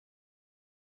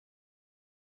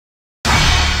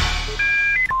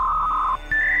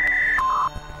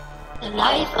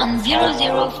Life on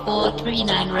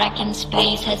 00439 Raccoon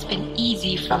space has been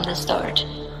easy from the start.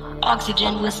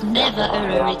 Oxygen was never a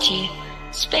rarity.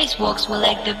 Spacewalks were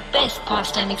like the best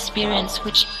pastime experience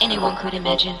which anyone could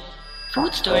imagine.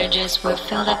 Food storages were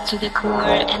filled up to the core,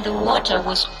 and the water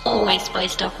was always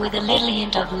spiced up with a little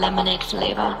hint of lemonade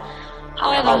flavor.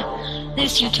 However,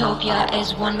 this utopia,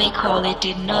 as one may call it,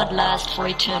 did not last for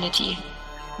eternity.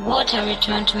 Water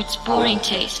returned to its boring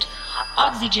taste.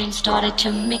 Oxygen started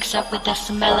to mix up with the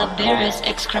smell of various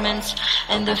excrements,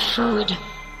 and the food,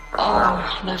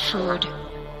 oh, the food,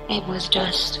 it was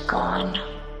just gone.